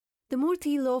The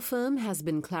Murthy Law Firm has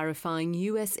been clarifying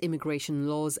U.S. immigration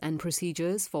laws and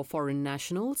procedures for foreign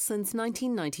nationals since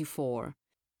 1994.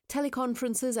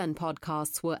 Teleconferences and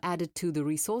podcasts were added to the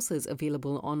resources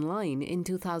available online in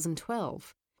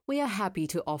 2012. We are happy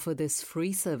to offer this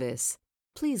free service.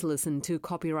 Please listen to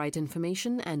copyright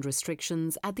information and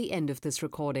restrictions at the end of this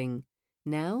recording.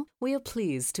 Now, we are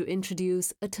pleased to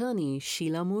introduce Attorney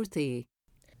Sheila Murthy.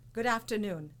 Good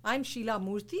afternoon. I'm Sheila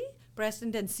Murthy,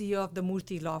 President and CEO of the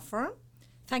Murthy Law Firm.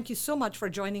 Thank you so much for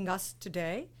joining us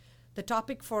today. The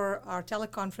topic for our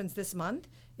teleconference this month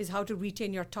is how to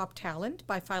retain your top talent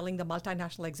by filing the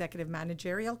multinational executive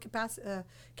managerial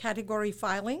category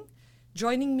filing.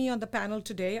 Joining me on the panel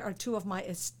today are two of my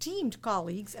esteemed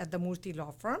colleagues at the Murthy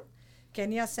Law Firm,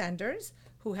 Kenya Sanders,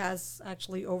 who has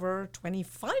actually over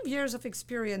 25 years of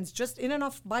experience just in and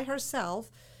of by herself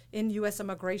in U.S.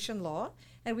 immigration law.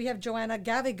 And we have Joanna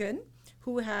Gavigan,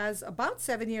 who has about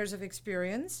 7 years of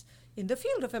experience in the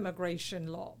field of immigration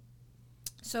law.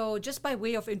 So just by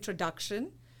way of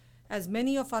introduction, as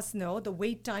many of us know, the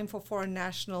wait time for foreign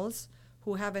nationals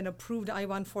who have an approved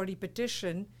I-140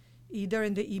 petition, either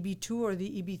in the EB2 or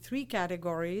the EB3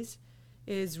 categories,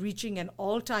 is reaching an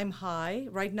all-time high.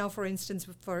 Right now, for instance,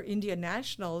 for Indian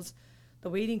nationals, the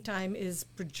waiting time is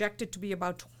projected to be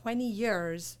about 20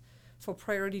 years for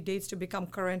priority dates to become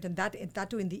current, and that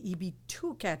too in the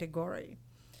EB2 category.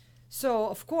 So,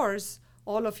 of course,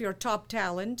 all of your top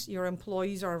talent, your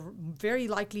employees are very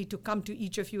likely to come to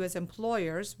each of you as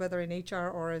employers, whether in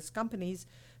HR or as companies,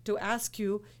 to ask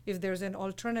you if there's an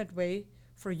alternate way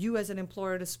for you as an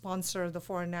employer to sponsor the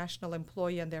foreign national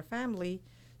employee and their family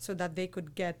so that they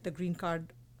could get the green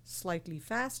card slightly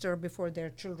faster before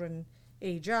their children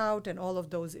age out and all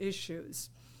of those issues.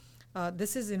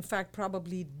 This is, in fact,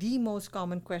 probably the most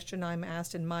common question I'm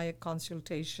asked in my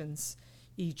consultations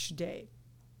each day.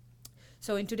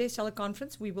 So in today's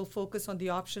teleconference, we will focus on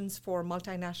the options for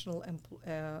multinational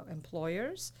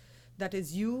employers. That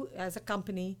is, you as a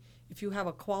company, if you have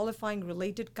a qualifying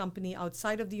related company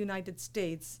outside of the United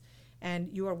States and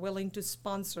you are willing to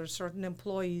sponsor certain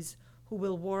employees who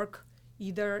will work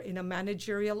either in a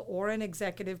managerial or an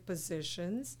executive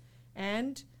positions,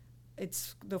 and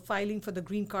the filing for the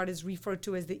green card is referred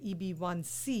to as the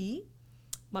EB1C,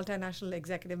 Multinational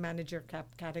Executive Manager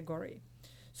category.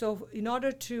 So in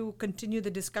order to continue the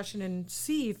discussion and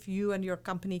see if you and your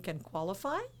company can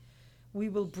qualify, we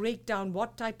will break down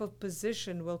what type of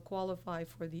position will qualify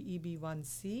for the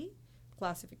EB1C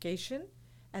classification,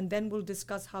 and then we'll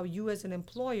discuss how you as an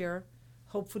employer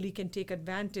hopefully can take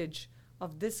advantage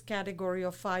of this category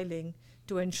of filing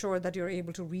to ensure that you're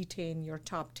able to retain your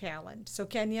top talent. So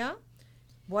Kenya,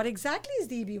 what exactly is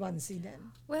the EB1C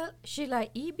then? Well, Sheila,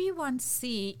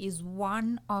 EB1C is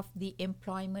one of the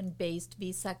employment-based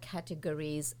visa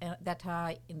categories that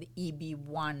are in the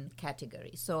EB1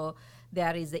 category. So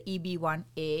there is the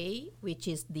EB1A, which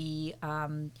is the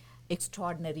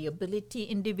extraordinary ability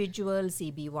individuals,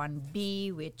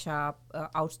 EB1B, which are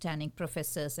outstanding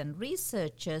professors and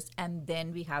researchers, and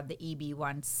then we have the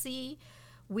EB1C,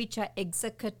 which are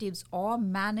executives or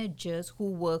managers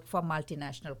who work for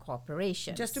multinational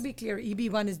corporations. Just to be clear,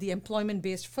 EB1 is the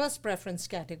employment-based first preference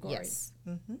category. Yes,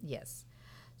 yes.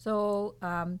 So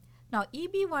now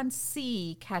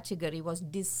EB1C category was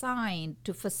designed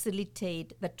to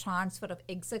facilitate the transfer of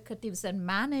executives and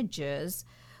managers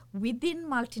within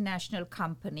multinational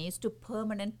companies to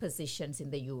permanent positions in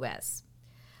the U.S.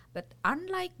 But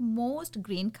unlike most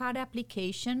green card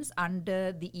applications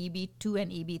under the EB2 and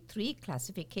EB3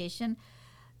 classification,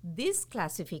 this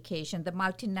classification, the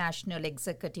multinational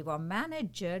executive or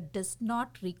manager, does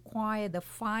not require the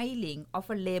filing of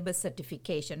a labor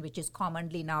certification, which is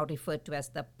commonly now referred to as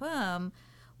the PERM,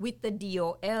 with the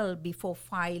DOL before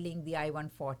filing the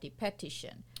I-140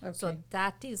 petition. Okay. So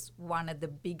that is one of the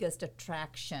biggest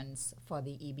attractions for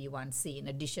the EB1C, in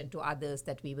addition to others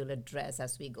that we will address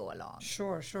as we go along.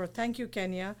 Sure. Thank you,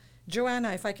 Kenya.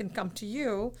 Joanna, if I can come to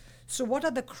you. So what are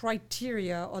the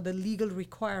criteria or the legal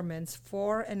requirements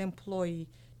for an employee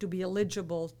to be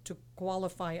eligible to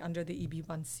qualify under the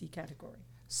EB1C category?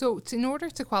 So in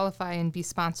order to qualify and be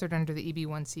sponsored under the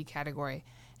EB1C category,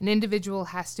 an individual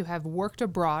has to have worked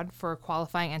abroad for a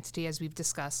qualifying entity, as we've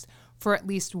discussed, for at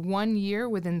least 1 year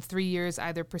within 3 years,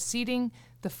 either preceding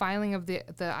the filing of the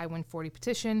I-140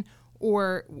 petition,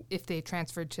 or if they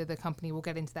transferred to the company. We'll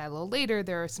get into that a little later.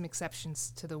 There are some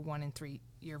exceptions to the 1 and 3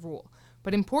 year rule.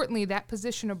 But importantly, that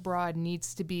position abroad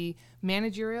needs to be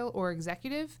managerial or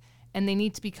executive, and they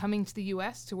need to be coming to the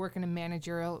U.S. to work in a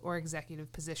managerial or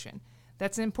executive position.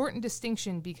 That's an important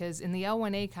distinction because in the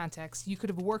L1A context, you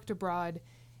could have worked abroad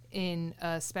in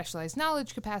a specialized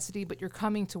knowledge capacity, but you're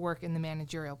coming to work in the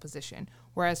managerial position.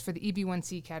 Whereas for the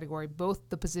EB1C category, both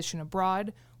the position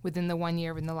abroad within the 1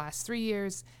 year in the last 3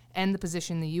 years and the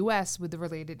position in the U.S. with the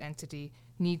related entity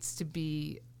needs to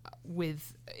be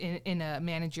in a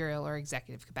managerial or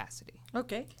executive capacity.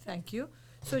 Okay, thank you.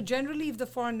 So generally, if the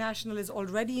foreign national is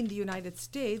already in the United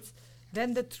States,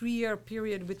 then the 3-year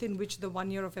period within which the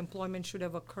 1 year of employment should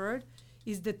have occurred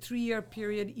is the 3-year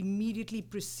period immediately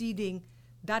preceding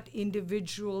that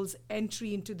individual's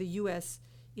entry into the U.S.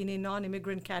 in a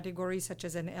non-immigrant category such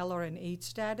as an L or an H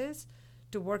status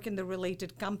to work in the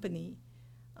related company.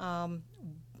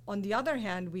 On the other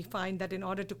hand, we find that in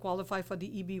order to qualify for the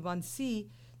EB1C,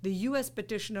 the U.S.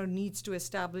 petitioner needs to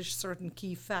establish certain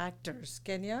key factors.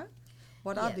 Kenya,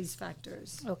 what are Yes. these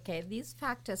factors? Okay, these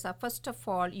factors are, first of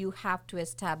all, you have to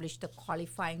establish the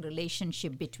qualifying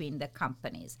relationship between the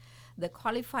companies. The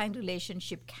qualifying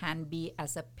relationship can be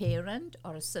as a parent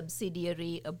or a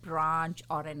subsidiary, a branch,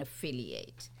 or an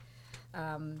affiliate.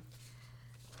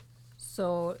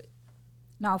 So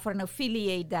now for an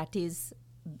affiliate, that is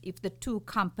if the two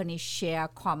companies share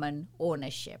common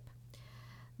ownership.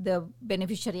 The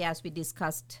beneficiary, as we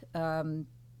discussed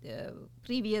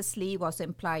previously, was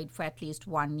employed for at least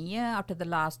 1 year after the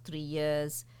last 3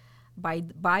 years by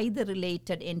the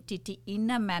related entity in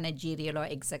a managerial or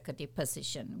executive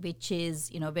position, which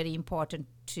is very important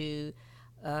to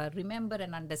remember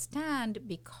and understand,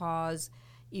 because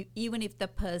even if the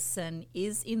person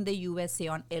is in the USA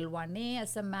on L1A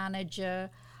as a manager,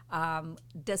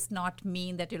 does not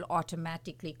mean that you'll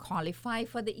automatically qualify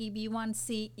for the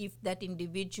EB1C if that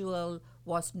individual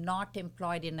was not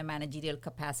employed in a managerial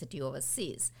capacity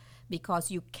overseas, because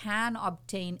you can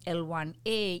obtain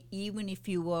L1A even if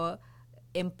you were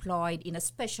employed in a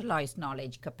specialized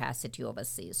knowledge capacity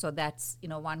overseas. So that's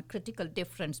one critical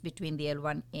difference between the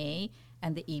L1A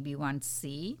and the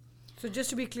EB1C. So just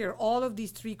to be clear, all of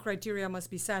these 3 criteria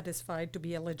must be satisfied to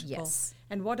be eligible. Yes.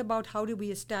 And what about how do we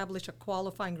establish a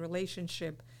qualifying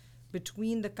relationship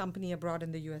between the company abroad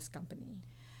and the U.S. company?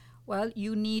 Well,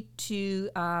 you need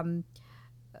to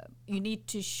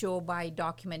show by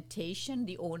documentation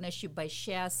the ownership by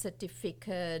share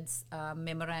certificates,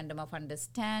 memorandum of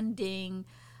understanding,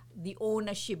 the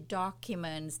ownership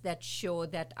documents that show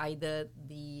that either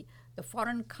the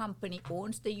foreign company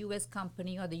owns the U.S.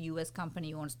 company or the U.S.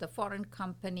 company owns the foreign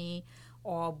company,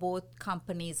 or both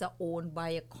companies are owned by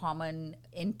a common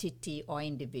entity or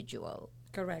individual.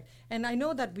 Correct. And I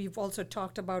know that we've also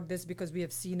talked about this because we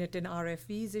have seen it in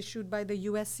RFEs issued by the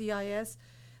USCIS,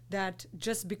 that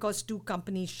just because 2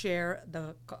 companies share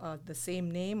the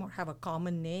same name or have a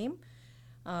common name,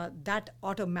 that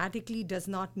automatically does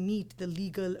not meet the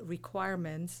legal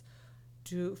requirements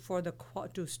to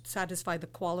satisfy the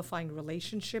qualifying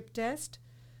relationship test.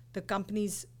 The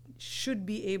companies should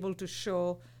be able to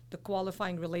show the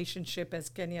qualifying relationship, as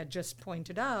Kenya just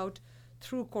pointed out,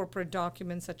 through corporate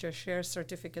documents such as share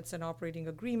certificates and operating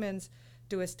agreements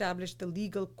to establish the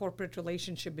legal corporate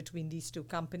relationship between these 2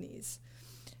 companies.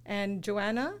 And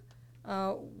Joanna,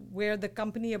 where the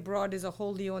company abroad is a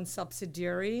wholly owned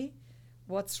subsidiary,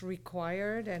 what's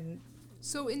required? And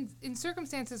So in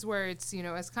circumstances where it's,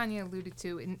 as Kanya alluded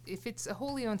to, if it's a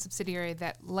wholly owned subsidiary,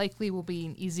 that likely will be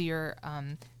an easier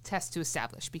test to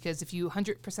establish, because if you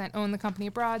 100% own the company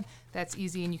abroad, that's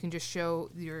easy and you can just show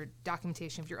your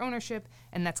documentation of your ownership,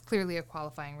 and that's clearly a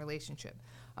qualifying relationship.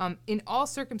 In all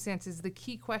circumstances, the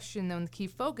key question, though, and the key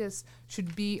focus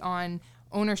should be on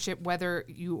ownership, whether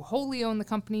you wholly own the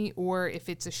company or if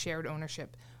it's a shared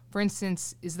ownership. For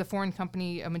instance, is the foreign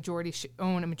company own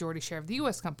a majority share of the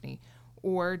U.S. company?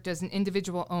 Or does an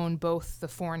individual own both the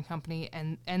foreign company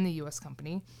and the U.S.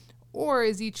 company? Or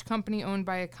is each company owned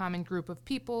by a common group of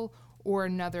people or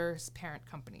another parent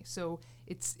company? So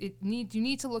you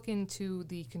need to look into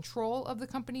the control of the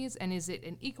companies, and is it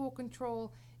an equal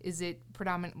control? Is it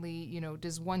predominantly,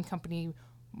 does one company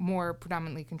more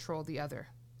predominantly control the other?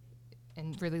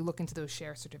 And really look into those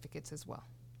share certificates as well.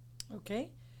 okay.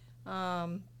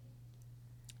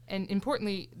 And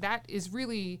importantly, that is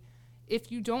really, if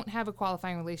you don't have a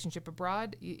qualifying relationship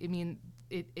abroad,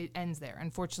 it ends there.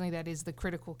 Unfortunately, that is the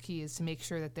critical key, is to make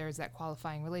sure that there's that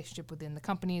qualifying relationship within the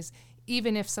companies.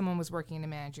 Even if someone was working in a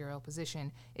managerial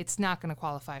position, it's not going to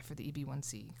qualify for the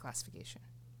EB1C classification.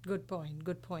 Good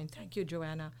point. Thank you,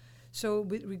 Joanna. So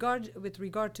with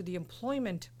regard to the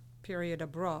employment period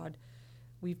abroad,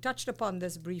 we've touched upon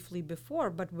this briefly before,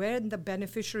 but when the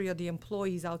beneficiary or the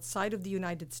employee is outside of the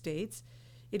United States,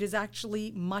 it is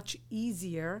actually much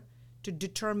easier to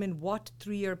determine what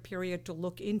 3-year period to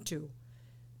look into.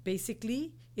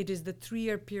 Basically, it is the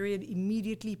 3-year period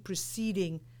immediately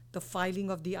preceding the filing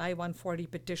of the I-140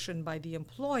 petition by the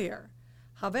employer.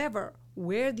 However,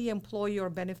 where the employee or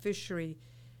beneficiary,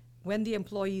 when the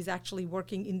employee is actually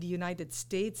working in the United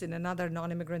States in another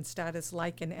non-immigrant status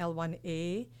like an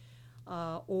L1A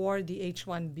or the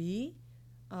H1B,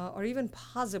 or even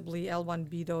possibly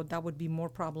L1B, though that would be more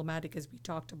problematic as we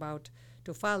talked about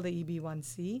to file the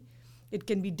EB1C, it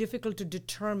can be difficult to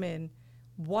determine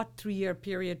what 3-year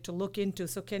period to look into.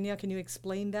 So Kenya, can you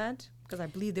explain that? Because I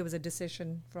believe there was a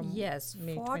decision from Yes,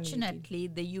 May 2018. fortunately,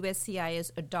 the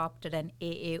USCIS adopted an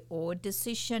AAO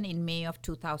decision in May of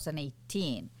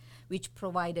 2018, which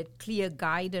provided clear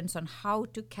guidance on how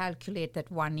to calculate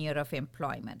that 1 year of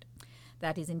employment.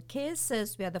 That is, in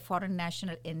cases where the foreign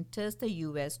national enters the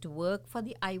U.S. to work for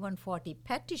the I-140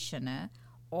 petitioner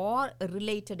or a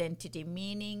related entity,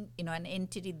 meaning an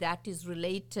entity that is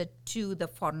related to the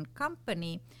foreign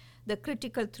company, the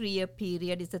critical 3-year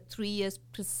period is the 3 years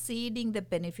preceding the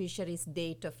beneficiary's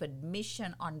date of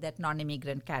admission on that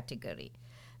non-immigrant category.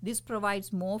 This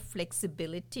provides more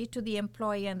flexibility to the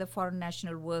employer and the foreign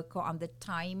national worker on the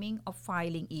timing of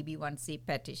filing EB1C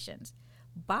petitions.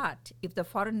 But if the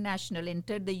foreign national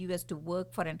entered the U.S. to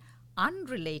work for an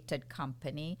unrelated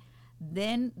company,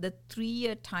 then the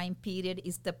 3-year time period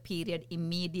is the period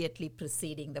immediately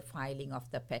preceding the filing of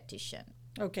the petition.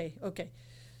 Okay.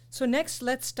 So next,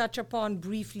 let's touch upon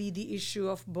briefly the issue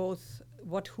of both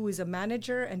who is a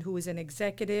manager and who is an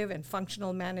executive and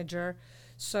functional manager.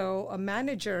 So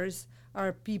managers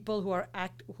are people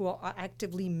who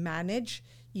actively manage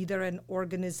either an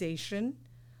organization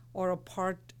or a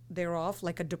part thereof,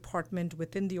 like a department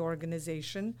within the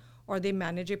organization, or they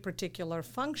manage a particular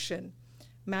function.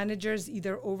 Managers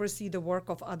either oversee the work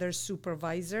of other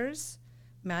supervisors,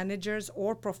 managers,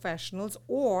 or professionals,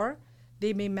 or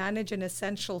they may manage an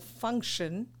essential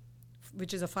function,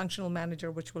 which is a functional manager,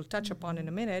 which we'll touch upon in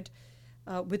a minute,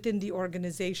 within the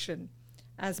organization.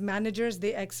 As managers,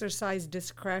 they exercise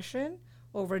discretion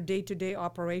over day-to-day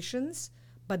operations,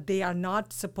 but they are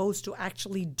not supposed to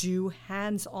actually do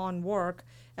hands-on work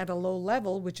at a low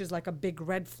level, which is like a big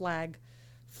red flag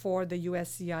for the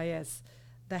USCIS.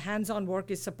 The hands-on work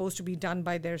is supposed to be done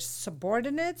by their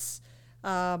subordinates,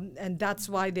 and that's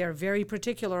why they're very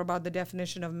particular about the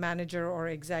definition of manager or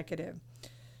executive.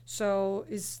 So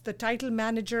is the title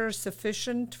manager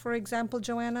sufficient, for example,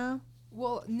 Joanna?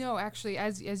 Well, no, actually,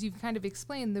 as you've kind of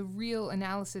explained, the real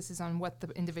analysis is on what the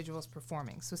individual is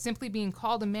performing. So simply being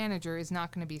called a manager is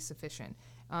not going to be sufficient.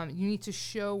 You need to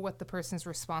show what the person is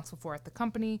responsible for at the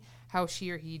company, how she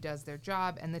or he does their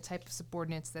job, and the type of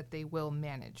subordinates that they will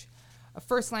manage. A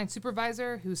first-line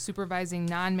supervisor who's supervising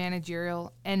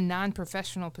non-managerial and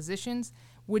non-professional positions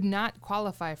would not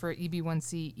qualify for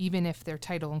EB1C even if their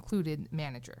title included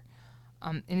manager.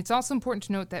 And it's also important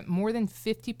to note that more than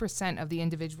 50% of the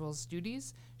individual's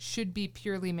duties should be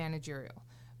purely managerial.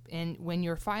 And when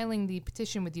you're filing the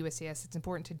petition with USCIS, it's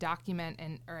important to document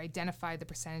or identify the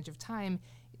percentage of time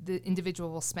the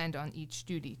individual will spend on each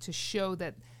duty to show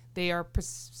that they are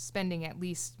spending at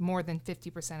least more than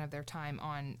 50% of their time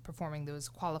on performing those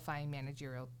qualifying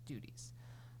managerial duties.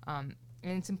 And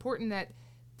it's important that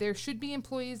there should be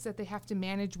employees that they have to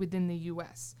manage within the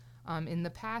U.S. In the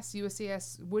past,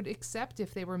 USCIS would accept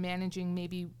if they were managing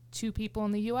maybe 2 people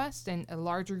in the U.S. and a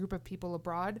larger group of people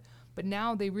abroad, but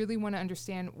now they really want to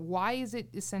understand why is it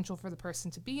essential for the person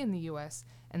to be in the U.S.,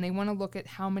 and they want to look at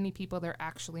how many people they're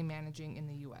actually managing in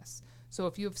the U.S. So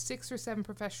if you have 6 or 7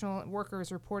 professional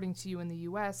workers reporting to you in the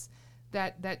U.S.,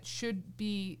 that should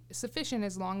be sufficient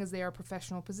as long as they are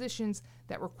professional positions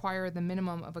that require the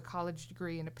minimum of a college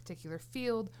degree in a particular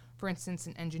field, for instance,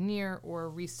 an engineer or a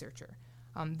researcher.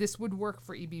 This would work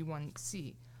for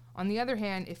EB1C. On the other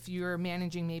hand, if you're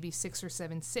managing maybe 6 or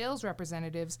 7 sales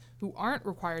representatives who aren't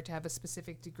required to have a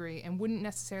specific degree and wouldn't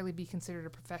necessarily be considered a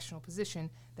professional position,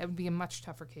 that would be a much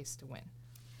tougher case to win.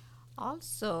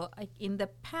 Also, in the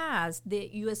past,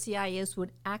 the USCIS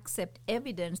would accept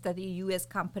evidence that the U.S.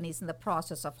 company is in the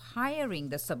process of hiring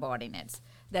the subordinates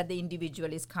that the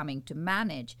individual is coming to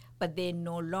manage, but they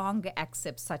no longer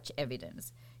accept such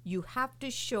evidence. You have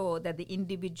to show that the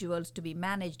individuals to be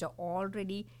managed are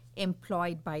already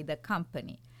employed by the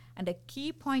company. And a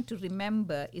key point to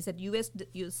remember is that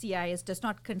USCIS does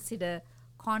not consider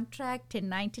contract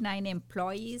 1099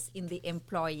 employees in the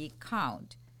employee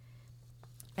count.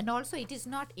 And also, it is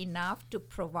not enough to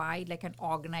provide like an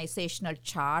organizational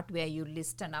chart where you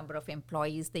list a number of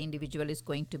employees the individual is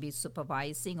going to be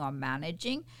supervising or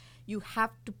managing. You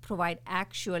have to provide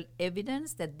actual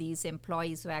evidence that these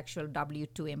employees are actual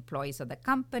W-2 employees of the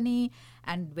company,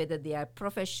 and whether they are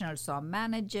professionals or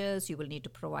managers. You will need to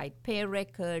provide pay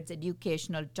records,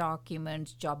 educational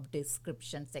documents, job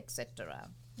descriptions, etc.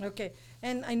 Okay,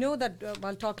 and I know that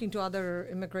while talking to other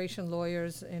immigration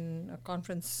lawyers in a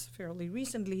conference fairly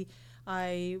recently,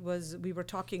 we were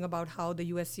talking about how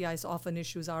the USCIS often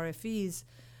issues RFEs,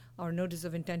 or notice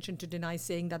of intention to deny,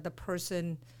 saying that the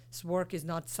person's work is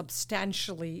not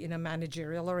substantially in a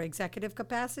managerial or executive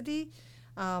capacity.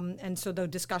 And so the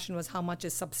discussion was how much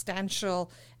is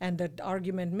substantial, and the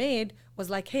argument made was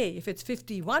like, hey, if it's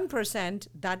 51%,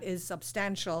 that is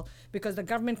substantial, because the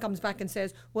government comes back and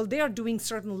says, well, they are doing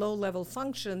certain low-level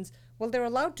functions. Well, they're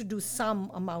allowed to do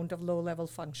some amount of low-level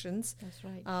functions. That's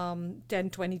right. 10,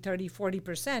 20, 30,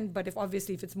 40%. But if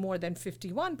it's more than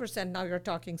 51%, now you're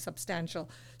talking substantial.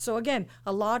 So again,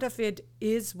 a lot of it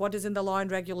is what is in the law and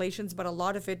regulations, but a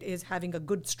lot of it is having a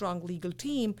good, strong legal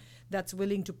team that's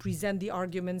willing to present the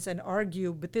arguments and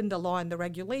argue within the law and the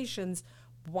regulations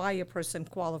why a person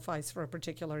qualifies for a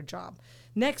particular job.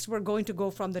 Next, we're going to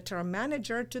go from the term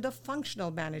manager to the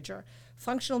functional manager.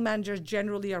 Functional managers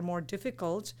generally are more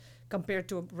difficult compared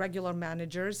to regular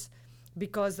managers,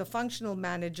 because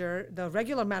the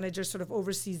regular manager sort of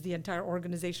oversees the entire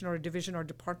organization or a division or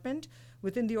department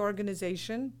within the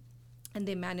organization, and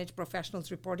they manage professionals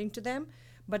reporting to them.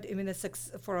 But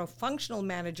for a functional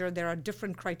manager, there are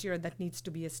different criteria that needs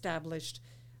to be established.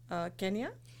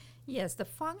 Kenya? Yes, the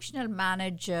functional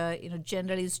manager,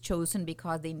 generally is chosen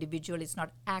because the individual is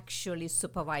not actually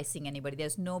supervising anybody.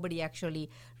 There's nobody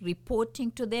actually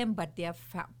reporting to them, but they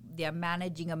are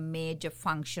managing a major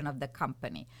function of the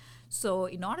company. So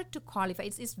in order to qualify,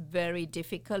 it's very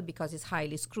difficult because it's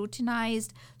highly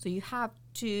scrutinized. So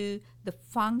the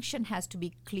function has to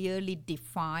be clearly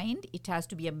defined. It has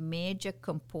to be a major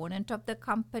component of the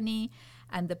company,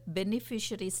 and the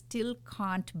beneficiary still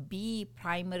can't be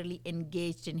primarily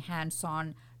engaged in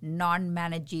hands-on,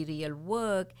 non-managerial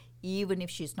work, even if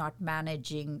she's not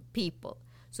managing people.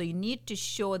 So you need to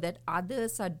show that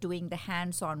others are doing the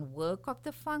hands-on work of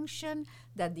the function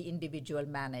that the individual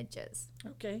manages.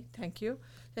 Okay, thank you.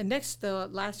 The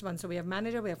last one. So we have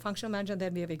manager, we have functional manager, and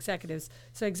then we have executives.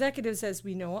 So executives, as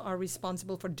we know, are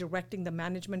responsible for directing the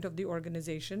management of the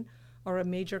organization or a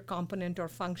major component or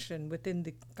function within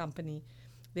the company.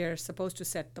 They're supposed to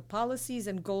set the policies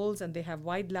and goals, and they have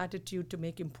wide latitude to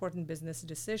make important business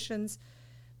decisions.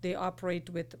 They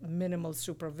operate with minimal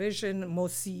supervision.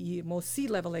 Most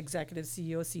C-level executives,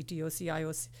 CEO, CTO,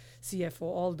 CIO, CFO,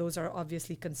 all those are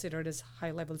obviously considered as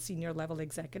high-level, senior-level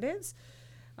executives.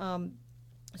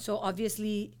 So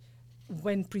obviously,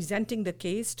 when presenting the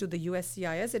case to the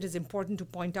USCIS, it is important to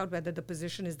point out whether the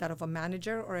position is that of a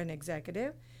manager or an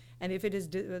executive. And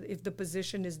if the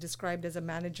position is described as a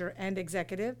manager and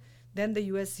executive, then the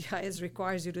USCIS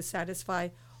requires you to satisfy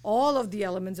all of the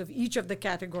elements of each of the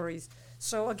categories.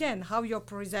 So again, how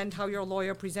your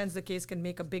lawyer presents the case can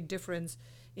make a big difference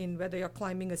in whether you're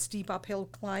climbing a steep uphill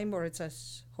climb or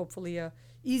it's hopefully a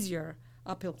easier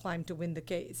uphill climb to win the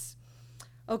case.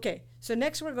 Okay, so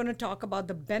next we're going to talk about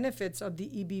the benefits of the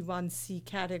EB1C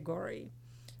category.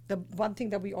 The one thing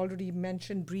that we already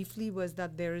mentioned briefly was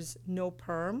that there is no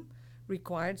perm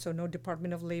required, so no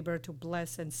Department of Labor to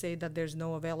bless and say that there's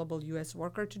no available U.S.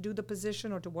 worker to do the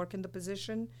position or to work in the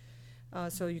position.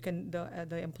 So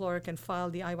the employer can file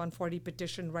the I-140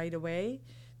 petition right away.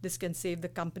 This can save the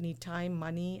company time,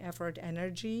 money, effort,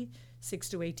 energy, 6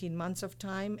 to 18 months of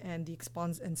time, and the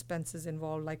expenses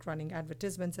involved, like running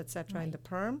advertisements, etc., Right. in the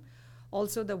perm.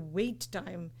 Also, the wait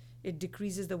time. It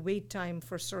decreases the wait time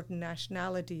for certain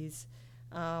nationalities.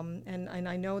 And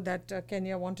I know that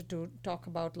Kenya wanted to talk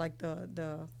about like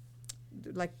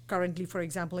like currently, for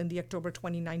example, in the October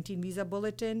 2019 visa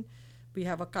bulletin, we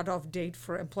have a cutoff date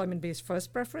for employment-based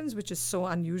first preference, which is so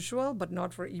unusual, but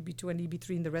not for EB2 and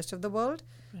EB3 in the rest of the world.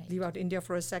 Right. Leave out India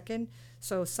for a second.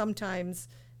 So sometimes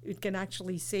it can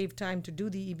actually save time to do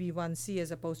the EB1C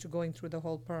as opposed to going through the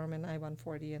whole perm and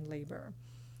I-140 and labor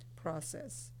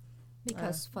process.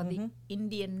 Because for the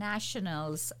Indian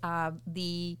nationals,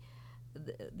 the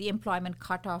employment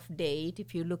cutoff date,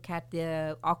 if you look at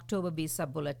the October visa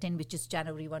bulletin, which is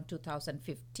January 1,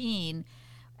 2015,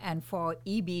 and for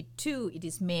EB2, it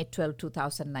is May 12,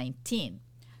 2019.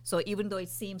 So even though it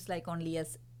seems like only a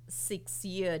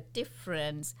 6-year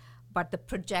difference, but the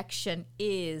projection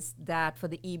is that for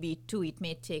the EB2, it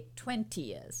may take 20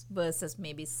 years versus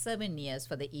maybe 7 years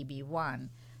for the EB1.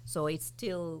 So it's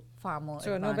still far more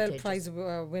So a advantageous. Nobel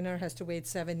Prize winner has to wait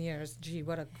 7 years. Gee,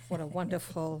 what a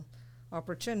wonderful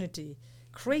opportunity.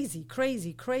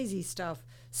 Crazy stuff.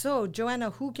 So, Joanna,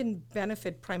 who can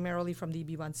benefit primarily from the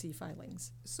EB1C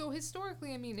filings? So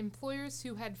historically, I mean, employers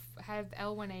who had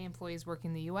L1A employees work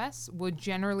in the U.S. would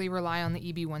generally rely on the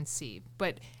EB1C.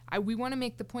 But we want to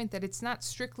make the point that it's not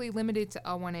strictly limited to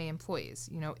L1A employees.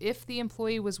 You know, if the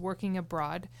employee was working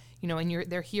abroad, you know, and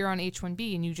they're here on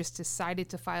H-1B, and you just decided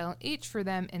to file an H for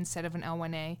them instead of an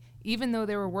L1A, even though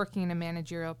they were working in a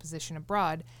managerial position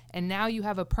abroad, and now you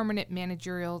have a permanent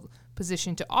managerial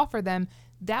position to offer them,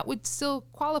 that would still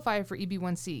qualify for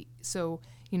EB1C. So,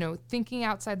 you know, thinking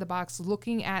outside the box,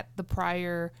 looking at the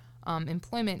prior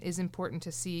employment is important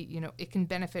to see, you know, it can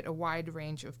benefit a wide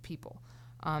range of people.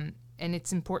 And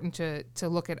it's important to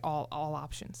look at all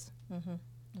options.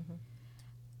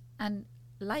 And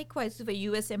likewise, if a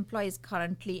U.S. employee is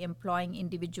currently employing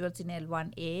individuals in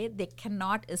L1A, they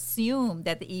cannot assume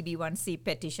that the EB1C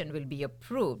petition will be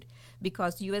approved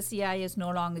because USCIS no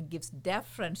longer gives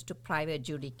deference to prior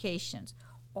adjudications.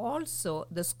 Also,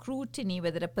 the scrutiny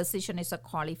whether a position is a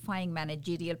qualifying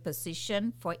managerial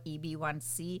position for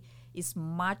EB1C is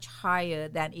much higher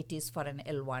than it is for an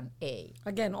L1A.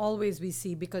 Again, always we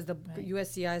see, because the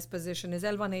USCIS position is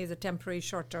L1A is a temporary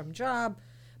short-term job,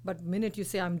 but minute you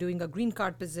say I'm doing a green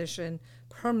card position,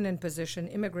 permanent position,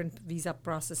 immigrant visa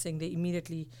processing, they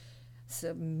immediately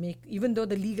make, even though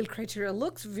the legal criteria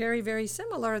looks very, very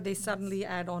similar, they suddenly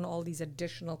add on all these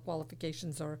additional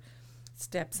qualifications or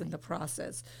steps in the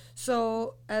process.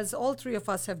 So as all three of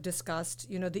us have discussed,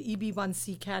 you know, the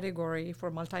EB1C category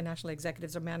for multinational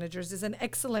executives or managers is an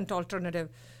excellent alternative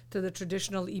to the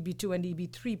traditional EB2 and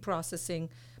EB3 processing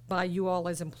by you all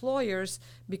as employers,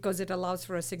 because it allows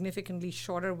for a significantly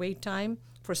shorter wait time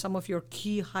for some of your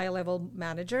key high-level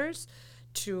managers,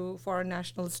 to foreign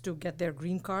nationals to get their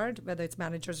green card, whether it's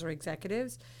managers or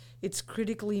executives. It's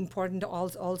critically important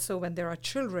also when there are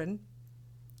children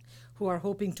who are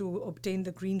hoping to obtain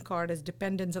the green card as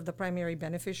dependents of the primary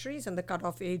beneficiaries, and the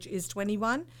cutoff age is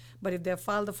 21. But if they've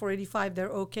filed the 485, they're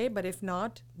okay. But if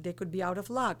not, they could be out of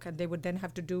luck, and they would then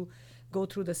have to go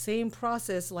through the same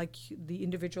process like the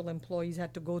individual employees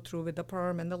had to go through with the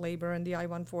perm and the labor and the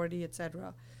I-140, et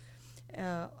cetera.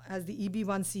 As the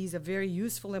EB1C is a very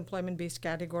useful employment-based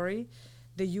category,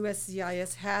 the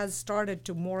USCIS has started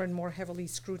to more and more heavily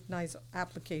scrutinize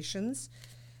applications.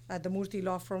 At the Murthy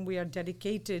Law Firm, we are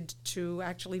dedicated to,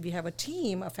 actually we have a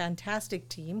team, a fantastic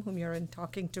team, whom you're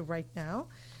talking to right now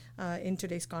in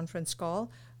today's conference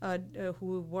call,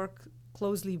 who work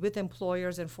closely with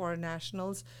employers and foreign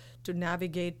nationals to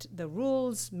navigate the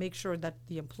rules, make sure that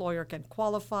the employer can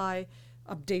qualify,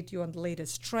 update you on the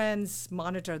latest trends,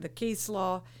 monitor the case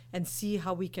law, and see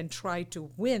how we can try to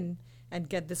win and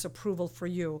get this approval for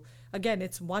you. Again,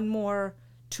 it's one more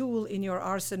tool in your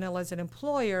arsenal as an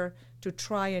employer to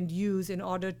try and use in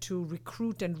order to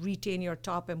recruit and retain your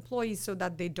top employees so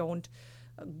that they don't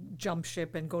jump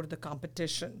ship and go to the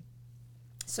competition.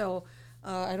 So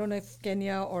I don't know if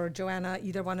Kenya or Joanna,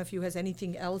 either one of you has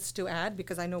anything else to add,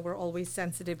 because I know we're always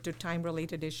sensitive to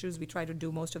time-related issues. We try to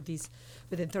do most of these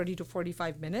within 30 to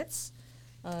 45 minutes.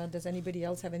 Does anybody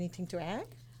else have anything to add?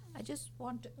 I just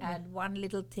want to add one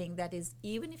little thing, that is,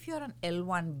 even if you're an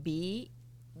L1B,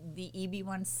 the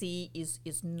EB1C is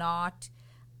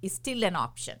still an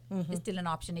option. It's still an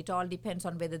option. It all depends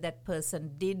on whether that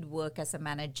person did work as a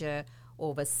manager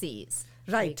overseas.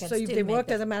 Right. So if they worked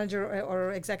as a manager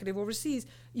or executive overseas,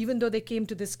 even though they came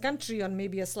to this country on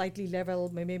maybe a slightly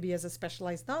level, maybe as a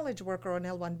specialized knowledge worker on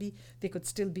L1B, they could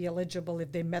still be eligible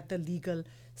if they met the legal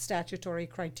statutory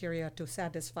criteria to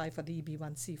satisfy for the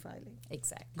EB1C filing.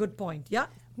 Exactly. Good point. Yeah.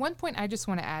 One point I just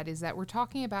want to add is that we're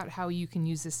talking about how you can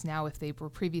use this now if they were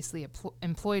previously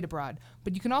employed abroad,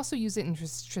 but you can also use it in a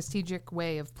strategic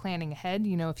way of planning ahead.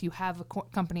 You know, if you have a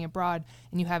company abroad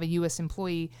and you have a U.S.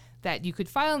 employee that you could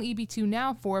file an EB2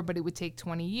 now for, but it would take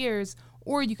 20 years,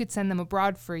 or you could send them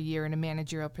abroad for a year in a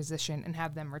managerial position and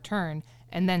have them return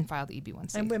and then file the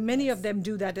EB1C. And many of them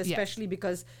do that, especially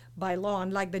because by law,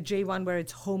 unlike the J1 where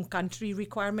it's home country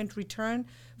requirement return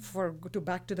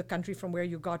back to the country from where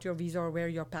you got your visa or where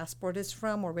your passport is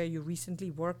from or where you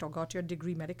recently worked or got your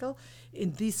degree medical.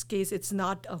 In this case, it's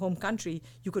not a home country.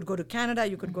 You could go to Canada,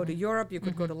 you could go to Europe, you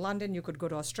could go to London, you could go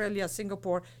to Australia,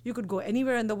 Singapore, you could go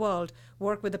anywhere in the world,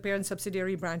 work with a parent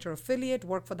subsidiary branch or affiliate,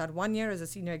 work for that 1 year as a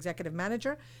senior executive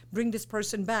manager, bring this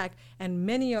person back, and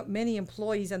many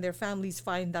employees and their families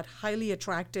find that highly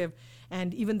attractive.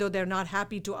 And even though they're not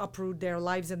happy to uproot their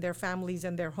lives and their families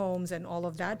and their homes and all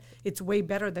of that, it's way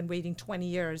better than waiting 20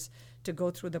 years to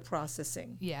go through the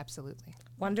processing. Yeah, absolutely.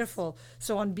 Wonderful.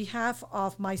 So on behalf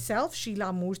of myself,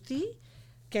 Sheila Murthy,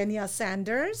 Kenya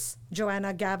Sanders,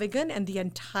 Joanna Gavigan, and the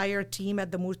entire team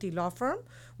at the Murthy Law Firm.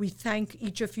 We thank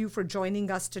each of you for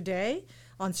joining us today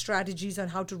on strategies on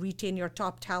how to retain your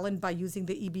top talent by using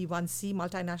the EB1C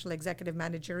multinational executive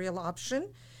managerial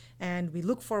option. And we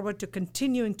look forward to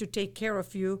continuing to take care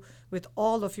of you with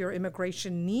all of your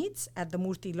immigration needs at the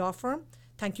Murthy Law Firm.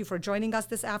 Thank you for joining us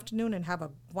this afternoon and have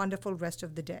a wonderful rest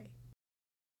of the day.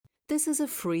 This is a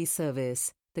free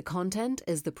service. The content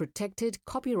is the protected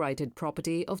copyrighted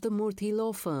property of the Murthy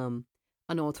Law Firm.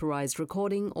 Unauthorized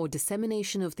recording or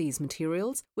dissemination of these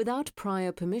materials without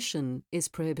prior permission is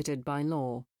prohibited by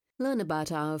law. Learn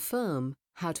about our firm,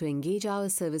 how to engage our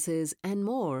services, and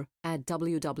more at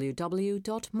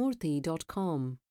www.murthy.com.